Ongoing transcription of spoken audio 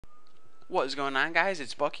What is going on, guys?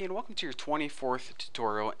 It's Bucky and welcome to your 24th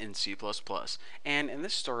tutorial in C++. And in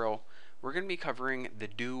this tutorial we're going to be covering the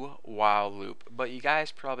do while loop, but you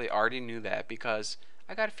guys probably already knew that because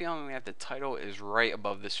I got a feeling that the title is right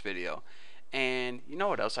above this video. And you know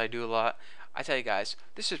what else I do a lot? I tell you guys,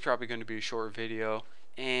 this is probably going to be a short video,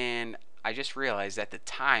 and I just realized that the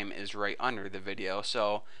time is right under the video,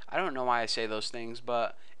 so I don't know why I say those things,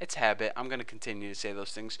 but it's habit. I'm going to continue to say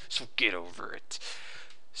those things, so get over it.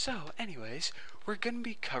 So anyways, we're going to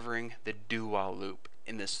be covering the do while loop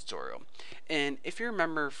in this tutorial. And if you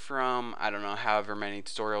remember from, I don't know, however many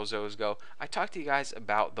tutorials those go, I talked to you guys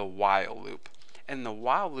about the while loop. And the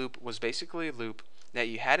while loop was basically a loop that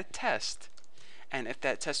you had a test, and if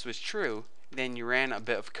that test was true, then you ran a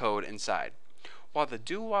bit of code inside. While the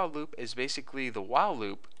do while loop is basically the while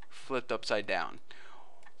loop flipped upside down.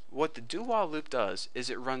 What the do while loop does is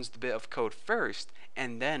it runs the bit of code first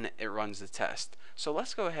and then it runs the test. So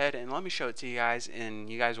let's go ahead and let me show it to you guys, and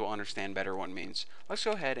you guys will understand better what it means. Let's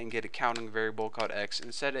go ahead and get a counting variable called x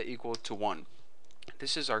and set it equal to 1.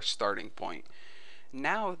 This is our starting point.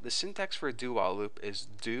 Now the syntax for a do while loop is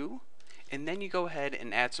do, and then you go ahead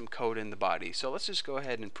and add some code in the body. So let's just go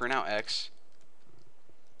ahead and print out x.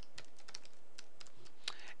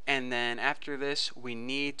 And then after this we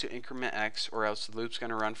need to increment x, or else the loop's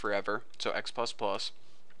going to run forever, so x plus plus.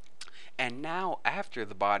 And now after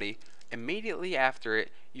the body, immediately after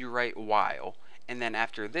it, you write while, and then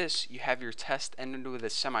after this you have your test ended with a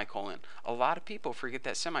semicolon. A lot of people forget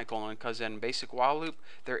that semicolon because in basic while loop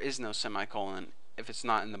there is no semicolon if it's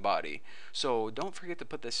not in the body, so don't forget to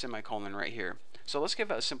put this semicolon right here. So let's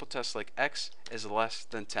give it a simple test like x is less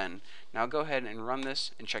than 10. Now go ahead and run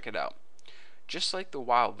this and check it out. Just like the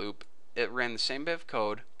while loop, it ran the same bit of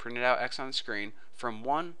code, printed out x on the screen, from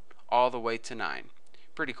 1 all the way to 9.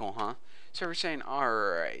 Pretty cool, huh? So we're saying,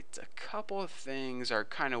 alright, a couple of things are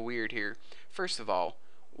kind of weird here. First of all,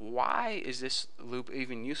 why is this loop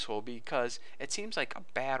even useful? Because it seems like a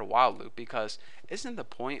bad while loop, because isn't the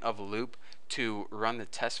point of a loop to run the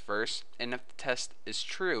test first? And if the test is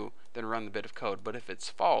true, then run the bit of code. But if it's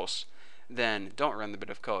false, then don't run the bit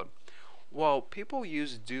of code. Well, people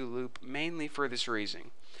use do loop mainly for this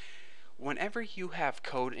reason. Whenever you have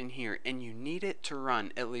code in here and you need it to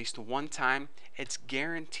run at least one time, it's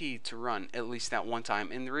guaranteed to run at least that one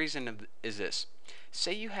time. And the reason is this.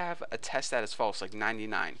 Say you have a test that is false, like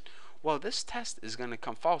 99. Well, this test is going to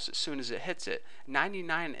come false as soon as it hits it.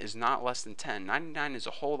 99 is not less than 10. 99 is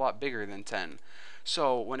a whole lot bigger than 10.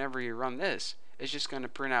 So whenever you run this, it's just going to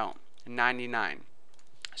print out 99.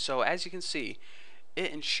 So as you can see,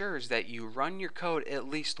 it ensures that you run your code at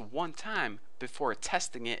least one time before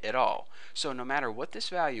testing it at all. So no matter what this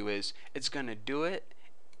value is, it's going to do it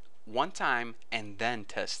one time and then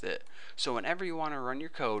test it. So whenever you want to run your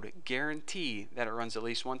code, guarantee that it runs at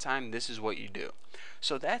least one time. This is what you do.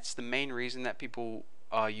 So that's the main reason that people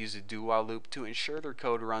use a do while loop, to ensure their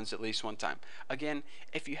code runs at least one time. Again,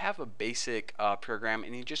 if you have a basic program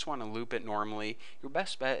and you just want to loop it normally, your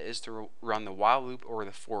best bet is to run the while loop or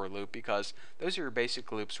the for loop, because those are your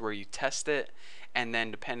basic loops where you test it, and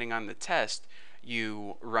then depending on the test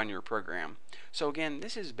you run your program. So again,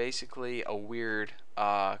 this is basically a weird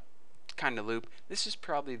kind of loop. This is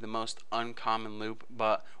probably the most uncommon loop,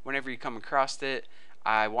 but whenever you come across it,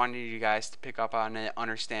 I wanted you guys to pick up on it,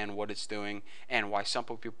 understand what it's doing, and why some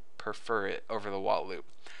people prefer it over the while loop.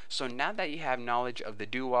 So now that you have knowledge of the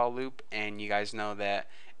do while loop, and you guys know that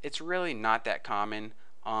it's really not that common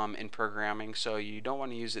in programming, so you don't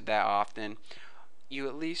want to use it that often, you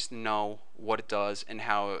at least know what it does and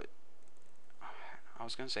how it, I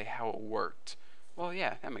was going to say how it worked. Well,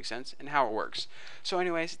 yeah, that makes sense, and how it works. So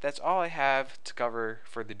anyways, that's all I have to cover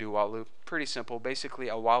for the do while loop. Pretty simple, basically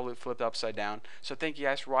a while loop flipped upside down. So thank you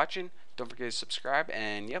guys for watching. Don't forget to subscribe,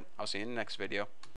 and yep, I'll see you in the next video.